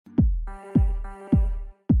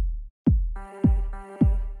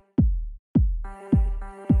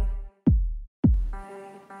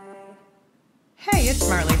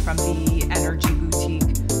from the Energy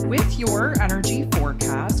Boutique with your energy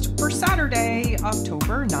forecast for Saturday,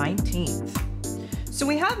 October 19th. So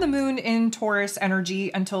we have the moon in Taurus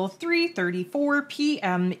energy until 3:34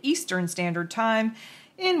 p.m. Eastern Standard Time,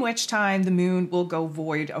 in which time the moon will go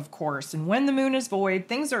void, of course. And when the moon is void,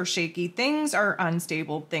 things are shaky, things are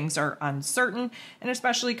unstable, things are uncertain, and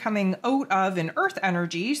especially coming out of an earth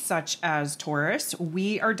energy such as Taurus,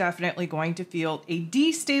 we are definitely going to feel a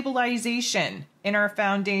destabilization in our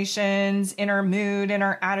foundations, in our mood, in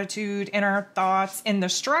our attitude, in our thoughts, in the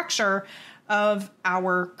structure of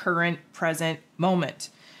our current present moment.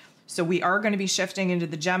 So we are going to be shifting into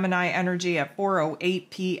the Gemini energy at 4:08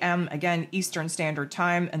 p.m. again Eastern Standard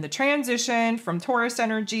Time, and the transition from Taurus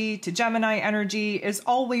energy to Gemini energy is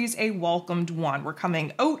always a welcomed one. We're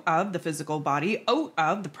coming out of the physical body, out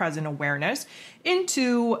of the present awareness,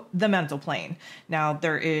 into the mental plane. Now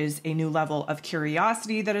there is a new level of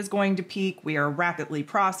curiosity that is going to peak. We are rapidly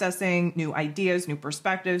processing new ideas, new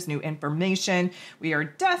perspectives, new information. We are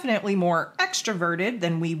definitely more extroverted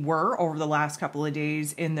than we were over the last couple of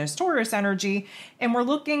days in this Taurus energy, and we're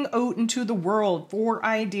looking out into the world for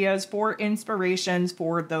ideas, for inspirations,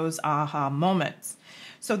 for those aha moments.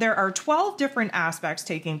 So there are 12 different aspects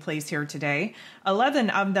taking place here today.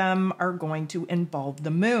 11 of them are going to involve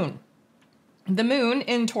the moon. The moon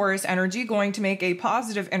in Taurus energy going to make a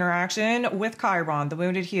positive interaction with Chiron, the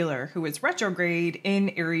wounded healer, who is retrograde in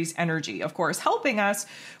Aries energy. Of course, helping us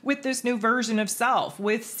with this new version of self,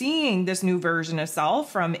 with seeing this new version of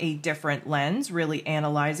self from a different lens, really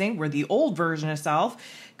analyzing where the old version of self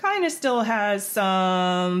kind of still has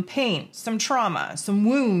some pain, some trauma, some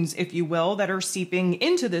wounds, if you will, that are seeping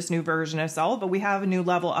into this new version of self, but we have a new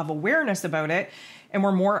level of awareness about it, and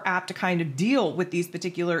we're more apt to kind of deal with these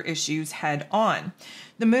particular issues head on.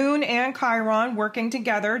 The moon and Chiron working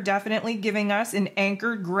together, definitely giving us an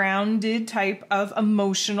anchored, grounded type of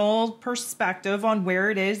emotional perspective on where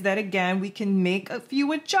it is that, again, we can make a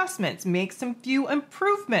few adjustments, make some few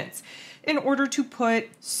improvements in order to put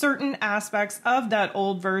certain aspects of that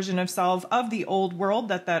old version of self, of the old world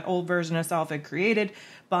that old version of self had created,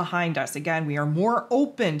 behind us. Again, we are more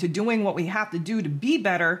open to doing what we have to do to be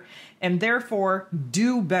better, and therefore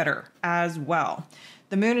do better as well.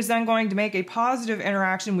 The moon is then going to make a positive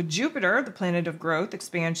interaction with Jupiter, the planet of growth,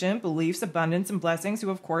 expansion, beliefs, abundance, and blessings, who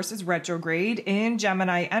of course is retrograde in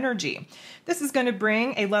Gemini energy. This is going to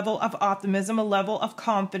bring a level of optimism, a level of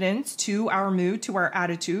confidence to our mood, to our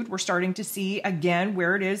attitude. We're starting to see again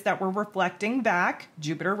where it is that we're reflecting back,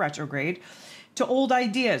 Jupiter retrograde, to old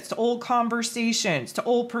ideas, to old conversations, to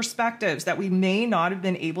old perspectives that we may not have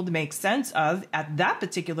been able to make sense of at that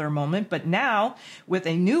particular moment. But now, with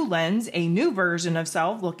a new lens, a new version of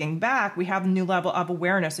self looking back, we have a new level of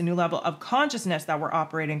awareness, a new level of consciousness that we're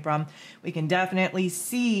operating from. We can definitely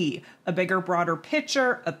see a bigger, broader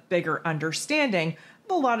picture, a bigger understanding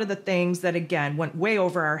of a lot of the things that, again, went way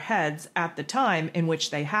over our heads at the time in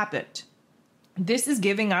which they happened. This is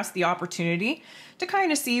giving us the opportunity to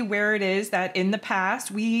kind of see where it is that in the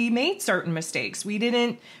past we made certain mistakes. We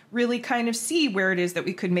didn't really kind of see where it is that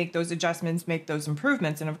we could make those adjustments, make those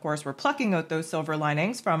improvements. And of course, we're plucking out those silver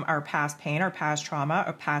linings from our past pain, our past trauma,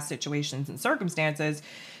 our past situations and circumstances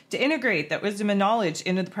to integrate that wisdom and knowledge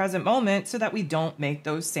into the present moment so that we don't make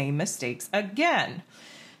those same mistakes again.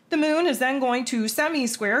 The moon is then going to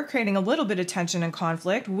semi-square, creating a little bit of tension and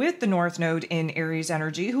conflict with the North Node in Aries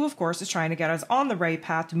energy, who of course is trying to get us on the right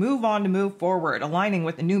path to move on, to move forward, aligning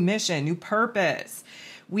with a new mission, new purpose.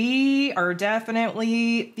 We are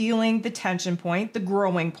definitely feeling the tension point, the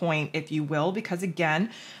growing point, if you will, because again,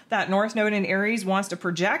 that North Node in Aries wants to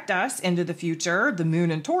project us into the future. The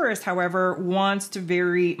moon in Taurus, however, wants to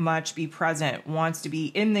very much be present, wants to be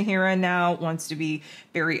in the here and now, wants to be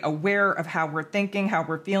very aware of how we're thinking, how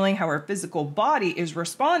we're feeling, how our physical body is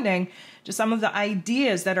responding to some of the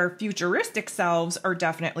ideas that our futuristic selves are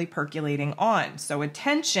definitely percolating on. So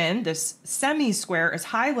attention, this semi-square is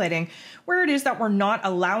highlighting where it is that we're not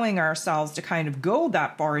allowing ourselves to kind of go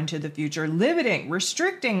that far into the future, limiting,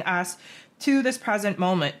 restricting us to this present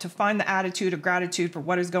moment, to find the attitude of gratitude for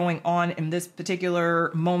what is going on in this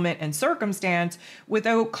particular moment and circumstance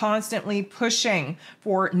without constantly pushing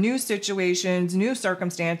for new situations, new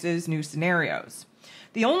circumstances, new scenarios.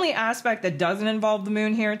 The only aspect that doesn't involve the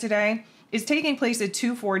moon here today is taking place at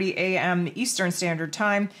 2:40 a.m. Eastern Standard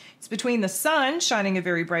Time. It's between the sun shining a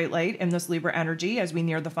very bright light in this Libra energy as we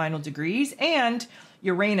near the final degrees and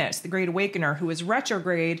Uranus, the Great Awakener, who is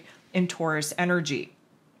retrograde in Taurus energy.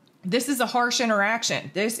 This is a harsh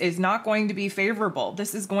interaction. This is not going to be favorable.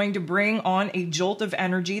 This is going to bring on a jolt of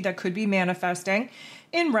energy that could be manifesting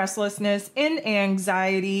in restlessness, in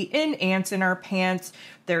anxiety, in ants in our pants.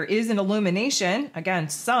 There is an illumination, again,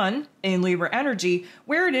 sun in Libra energy,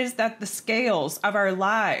 where it is that the scales of our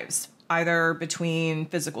lives, either between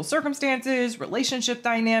physical circumstances, relationship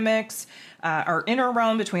dynamics, our inner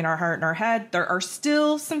realm between our heart and our head, there are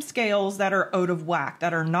still some scales that are out of whack,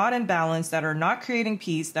 that are not in balance, that are not creating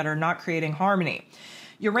peace, that are not creating harmony.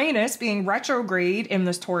 Uranus being retrograde in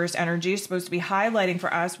this Taurus energy is supposed to be highlighting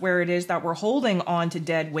for us where it is that we're holding on to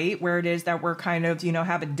dead weight, where it is that we're kind of,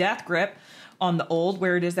 have a death grip on the old,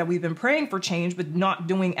 where it is that we've been praying for change, but not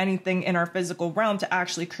doing anything in our physical realm to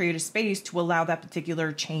actually create a space to allow that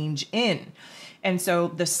particular change in. And so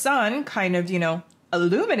the sun kind of,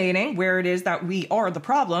 illuminating where it is that we are the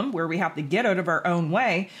problem, where we have to get out of our own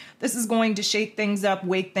way. This is going to shake things up,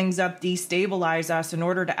 wake things up, destabilize us in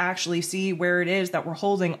order to actually see where it is that we're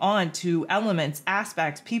holding on to elements,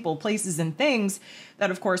 aspects, people, places, and things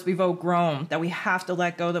that, of course, we've outgrown, that we have to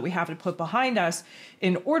let go, that we have to put behind us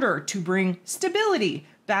in order to bring stability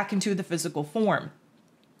back into the physical form.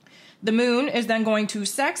 The moon is then going to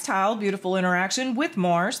sextile, beautiful interaction with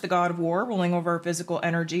Mars, the god of war, ruling over our physical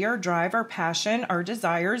energy, our drive, our passion, our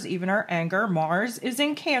desires, even our anger. Mars is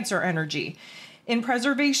in Cancer energy. In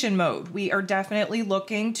preservation mode, we are definitely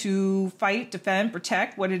looking to fight, defend,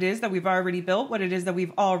 protect what it is that we've already built, what it is that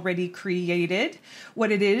we've already created,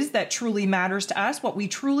 what it is that truly matters to us, what we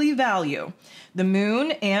truly value. The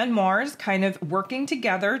moon and Mars kind of working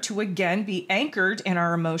together to again be anchored in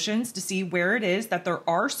our emotions to see where it is that there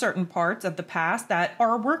are certain parts of the past that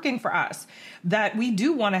are working for us, that we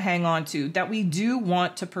do want to hang on to, that we do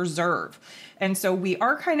want to preserve. And so we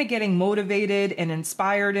are kind of getting motivated and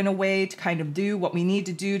inspired in a way to kind of do what we need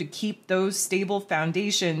to do to keep those stable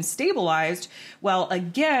foundations stabilized, while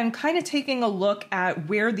again, kind of taking a look at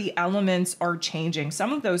where the elements are changing.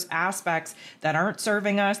 Some of those aspects that aren't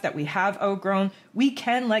serving us, that we have outgrown, we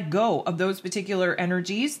can let go of those particular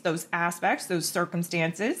energies, those aspects, those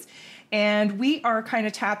circumstances. And we are kind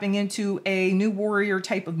of tapping into a new warrior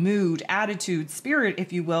type of mood, attitude, spirit,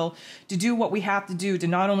 if you will, to do what we have to do to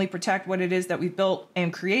not only protect what it is that we've built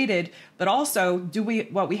and created, but also do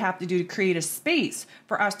what we have to do to create a space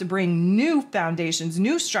for us to bring new foundations,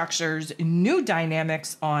 new structures, new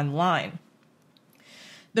dynamics online.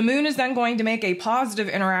 The moon is then going to make a positive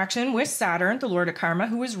interaction with Saturn, the Lord of Karma,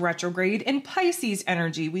 who is retrograde in Pisces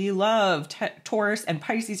energy. We love Taurus and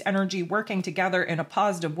Pisces energy working together in a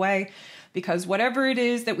positive way, because whatever it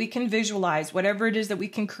is that we can visualize, whatever it is that we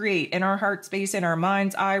can create in our heart space, in our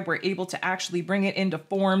mind's eye, we're able to actually bring it into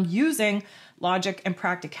form using logic and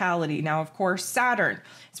practicality. Now, of course, Saturn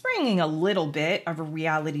is bringing a little bit of a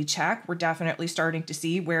reality check. We're definitely starting to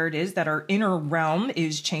see where it is that our inner realm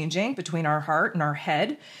is changing between our heart and our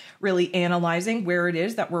head, really analyzing where it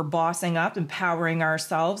is that we're bossing up, empowering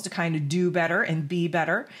ourselves to kind of do better and be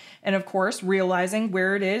better. And of course, realizing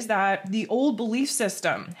where it is that the old belief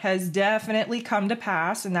system has definitely come to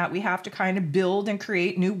pass, and that we have to kind of build and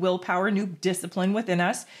create new willpower, new discipline within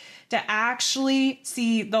us to actually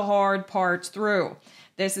see the hard parts through.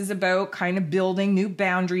 This is about kind of building new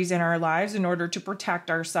boundaries in our lives in order to protect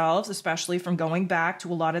ourselves, especially from going back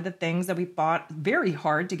to a lot of the things that we fought very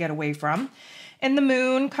hard to get away from. And the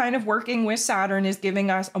moon kind of working with Saturn is giving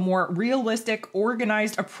us a more realistic,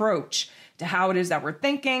 organized approach to how it is that we're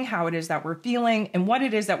thinking, how it is that we're feeling, and what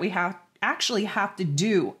it is that we actually have to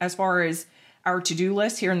do as far as our to-do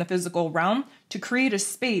list here in the physical realm to create a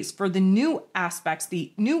space for the new aspects,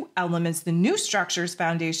 the new elements, the new structures,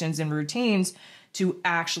 foundations, and routines to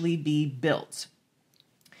actually be built.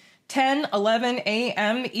 10:11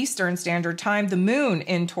 a.m. Eastern Standard Time, the moon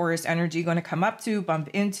in Taurus energy going to come up to, bump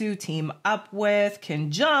into, team up with,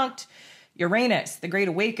 conjunct Uranus, the Great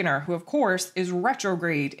Awakener, who of course is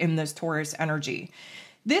retrograde in this Taurus energy.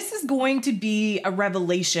 This is going to be a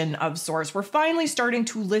revelation of sorts. We're finally starting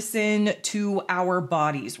to listen to our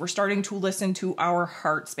bodies. We're starting to listen to our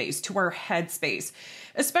heart space, to our head space,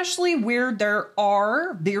 especially where there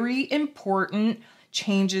are very important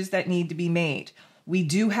changes that need to be made. We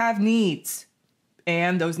do have needs,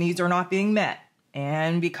 and those needs are not being met.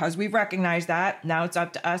 And because we recognize that, now it's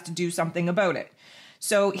up to us to do something about it.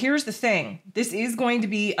 So here's the thing. This is going to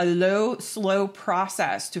be a low, slow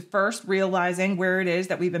process to first realizing where it is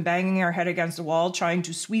that we've been banging our head against the wall, trying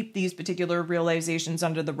to sweep these particular realizations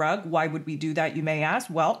under the rug. Why would we do that, you may ask?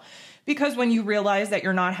 Well, Because when you realize that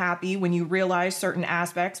you're not happy, when you realize certain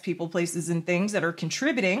aspects, people, places, and things that are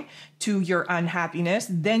contributing to your unhappiness,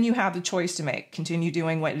 then you have the choice to make. Continue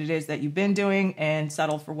doing what it is that you've been doing and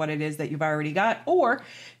settle for what it is that you've already got, or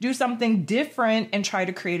do something different and try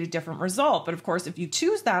to create a different result. But of course, if you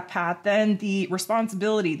choose that path, then the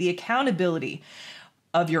responsibility, the accountability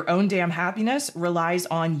of your own damn happiness relies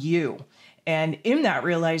on you. And in that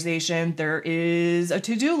realization, there is a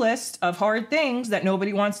to-do list of hard things that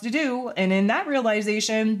nobody wants to do. And in that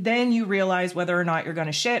realization, then you realize whether or not you're going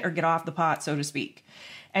to shit or get off the pot, so to speak.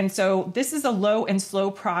 And so this is a low and slow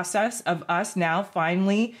process of us now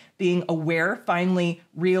finally being aware, finally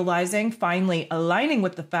realizing, finally aligning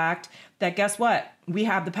with the fact that guess what? We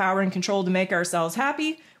have the power and control to make ourselves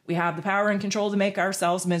happy. We have the power and control to make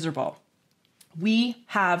ourselves miserable. We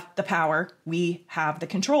have the power. We have the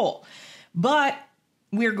control. But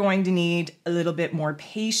we're going to need a little bit more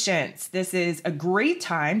patience. This is a great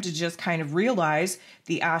time to just kind of realize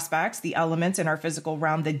the aspects, the elements in our physical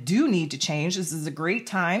realm that do need to change. This is a great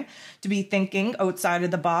time to be thinking outside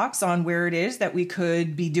of the box on where it is that we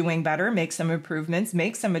could be doing better, make some improvements,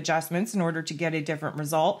 make some adjustments in order to get a different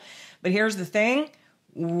result. But here's the thing,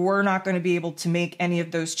 we're not going to be able to make any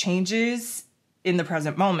of those changes in the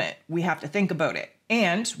present moment. We have to think about it.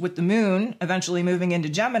 And with the moon eventually moving into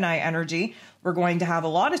Gemini energy, we're going to have a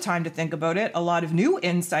lot of time to think about it, a lot of new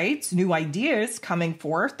insights, new ideas coming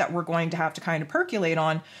forth that we're going to have to kind of percolate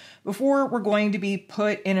on before we're going to be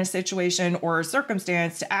put in a situation or a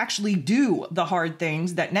circumstance to actually do the hard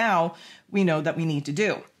things that now we know that we need to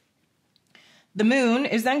do. The moon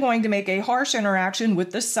is then going to make a harsh interaction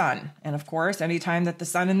with the sun. And of course, anytime that the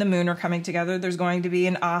sun and the moon are coming together, there's going to be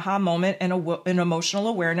an aha moment and an emotional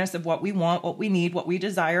awareness of what we want, what we need, what we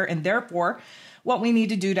desire, and therefore what we need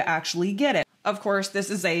to do to actually get it. Of course, this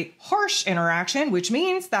is a harsh interaction, which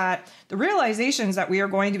means that the realizations that we are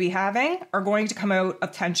going to be having are going to come out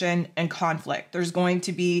of tension and conflict. There's going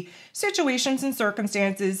to be situations and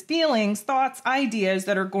circumstances, feelings, thoughts, ideas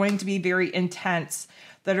that are going to be very intense,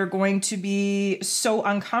 that are going to be so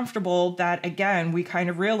uncomfortable that, again, we kind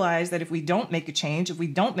of realize that if we don't make a change, if we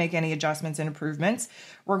don't make any adjustments and improvements,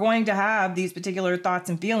 we're going to have these particular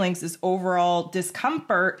thoughts and feelings, this overall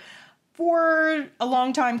discomfort for a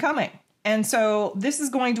long time coming. And so this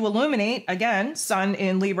is going to illuminate, again, Sun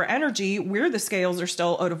in Libra energy, where the scales are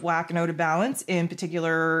still out of whack and out of balance in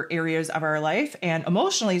particular areas of our life. And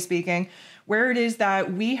emotionally speaking, where it is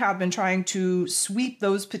that we have been trying to sweep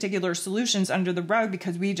those particular solutions under the rug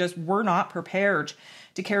because we just were not prepared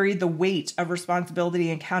to carry the weight of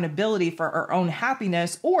responsibility and accountability for our own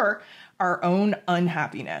happiness or our own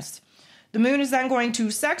unhappiness. The moon is then going to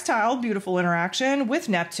sextile, beautiful interaction, with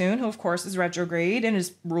Neptune, who of course is retrograde in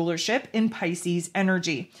his rulership in Pisces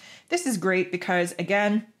energy. This is great because,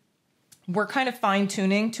 again, we're kind of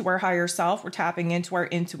fine-tuning to our higher self. We're tapping into our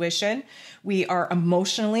intuition. We are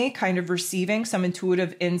emotionally kind of receiving some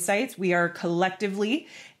intuitive insights. We are collectively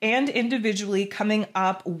and individually coming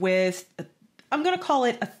up with, I'm going to call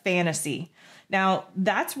it a fantasy. Now,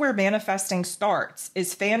 that's where manifesting starts,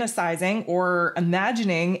 is fantasizing or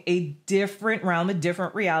imagining a different realm, a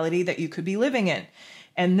different reality that you could be living in.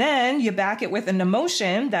 And then you back it with an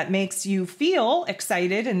emotion that makes you feel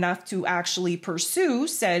excited enough to actually pursue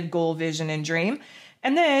said goal, vision, and dream.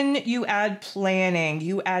 And then you add planning,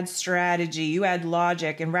 you add strategy, you add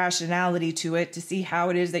logic and rationality to it to see how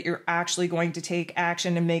it is that you're actually going to take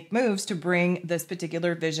action and make moves to bring this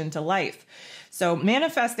particular vision to life. So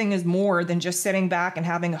manifesting is more than just sitting back and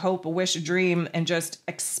having a hope, a wish, a dream, and just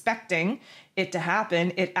expecting it to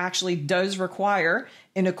happen. It actually does require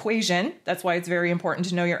an equation. That's why it's very important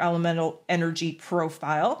to know your elemental energy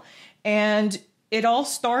profile. And it all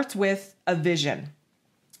starts with a vision.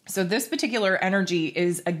 So this particular energy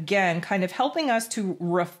is, again, kind of helping us to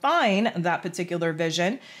refine that particular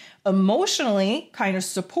vision, emotionally kind of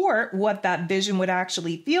support what that vision would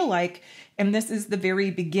actually feel like. And this is the very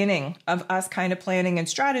beginning of us kind of planning and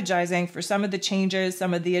strategizing for some of the changes,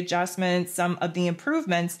 some of the adjustments, some of the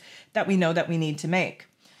improvements that we know that we need to make.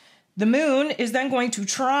 The moon is then going to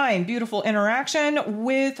trine, beautiful interaction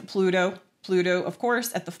with Pluto. Pluto, of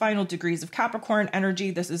course, at the final degrees of Capricorn energy.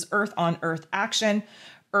 This is Earth on Earth action.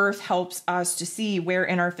 Earth helps us to see where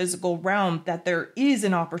in our physical realm that there is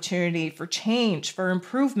an opportunity for change, for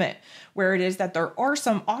improvement, where it is that there are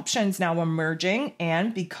some options now emerging.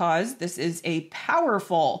 And because this is a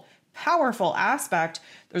powerful aspect,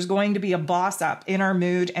 there's going to be a boss up in our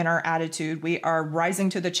mood and our attitude. We are rising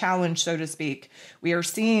to the challenge, so to speak. We are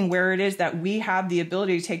seeing where it is that we have the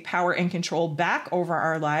ability to take power and control back over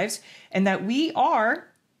our lives, and that we are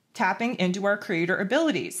tapping into our creator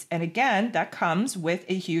abilities. And again, that comes with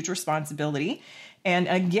a huge responsibility And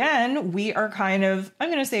again, we are kind of, I'm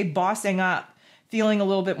going to say, bossing up, feeling a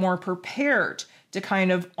little bit more prepared to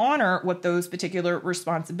kind of honor what those particular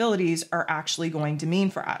responsibilities are actually going to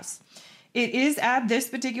mean for us. It is at this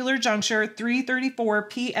particular juncture, 3:34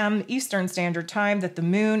 p.m. Eastern Standard Time, that the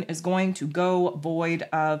moon is going to go void,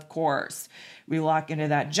 of course. We lock into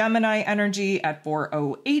that Gemini energy at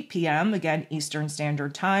 4:08 p.m., again, Eastern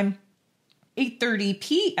Standard Time. 8:30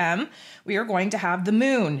 p.m., we are going to have the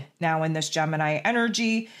moon now in this Gemini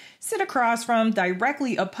energy sit across from,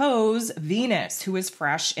 directly oppose Venus, who is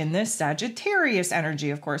fresh in this Sagittarius energy.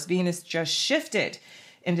 Of course, Venus just shifted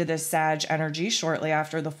into this Sag energy shortly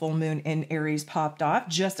after the full moon in Aries popped off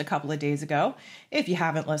just a couple of days ago. If you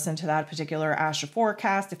haven't listened to that particular astro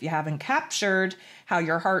forecast, if you haven't captured how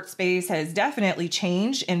your heart space has definitely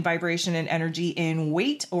changed in vibration and energy in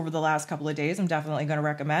weight over the last couple of days, I'm definitely going to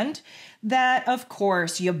recommend that. Of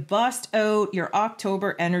course, you bust out your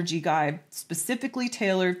October energy guide, specifically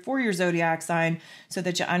tailored for your zodiac sign, so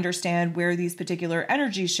that you understand where these particular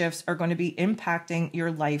energy shifts are going to be impacting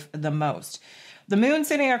your life the most. The moon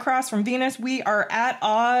sitting across from Venus, we are at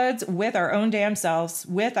odds with our own damn selves,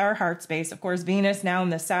 with our heart space. Of course, Venus now in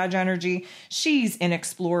the Sag energy, she's in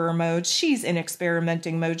explorer mode. She's in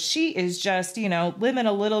experimenting mode. She is just, living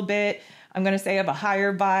a little bit, I'm going to say, of a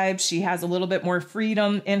higher vibe. She has a little bit more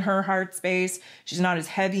freedom in her heart space. She's not as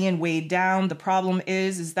heavy and weighed down. The problem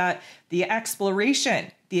is that the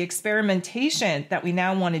exploration, the experimentation that we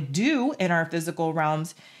now want to do in our physical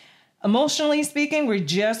realms, emotionally speaking, we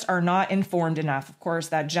just are not informed enough. Of course,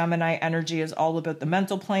 that Gemini energy is all about the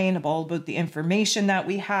mental plane, all about the information that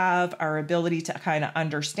we have, our ability to kind of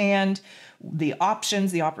understand the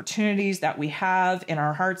options, the opportunities that we have in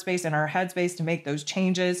our heart space and our head space to make those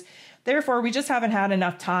changes. Therefore, we just haven't had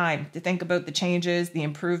enough time to think about the changes, the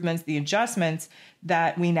improvements, the adjustments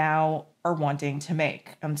that we now are wanting to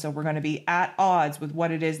make. And so we're going to be at odds with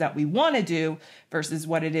what it is that we want to do versus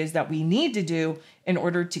what it is that we need to do in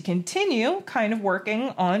order to continue kind of working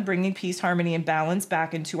on bringing peace, harmony, and balance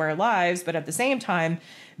back into our lives, but at the same time,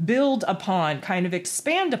 build upon, kind of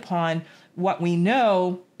expand upon what we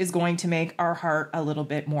know is going to make our heart a little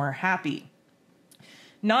bit more happy.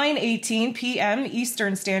 9:18 p.m.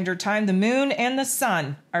 Eastern Standard Time, the moon and the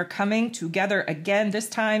sun are coming together again. This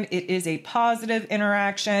time it is a positive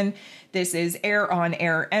interaction. This is air on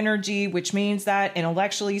air energy, which means that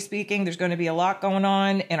intellectually speaking, there's going to be a lot going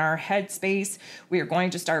on in our head space. We are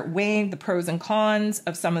going to start weighing the pros and cons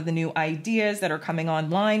of some of the new ideas that are coming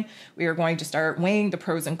online. We are going to start weighing the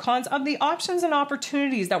pros and cons of the options and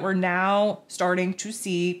opportunities that we're now starting to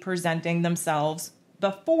see presenting themselves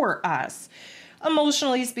before us.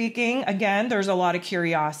 Emotionally speaking, again, there's a lot of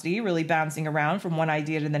curiosity really bouncing around from one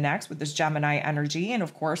idea to the next with this Gemini energy. And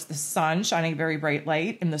of course, the sun shining very bright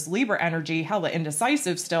light in this Libra energy, hella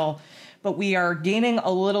indecisive still. But we are gaining a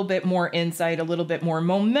little bit more insight, a little bit more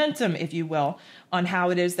momentum, if you will, on how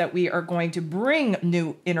it is that we are going to bring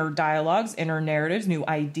new inner dialogues, inner narratives, new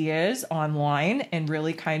ideas online and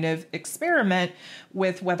really kind of experiment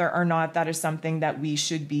with whether or not that is something that we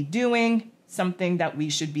should be doing, something that we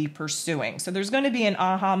should be pursuing. So there's going to be an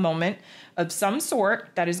aha moment of some sort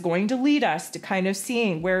that is going to lead us to kind of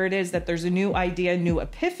seeing where it is that there's a new idea, new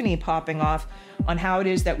epiphany popping off on how it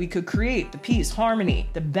is that we could create the peace, harmony,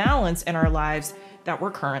 the balance in our lives that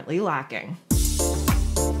we're currently lacking.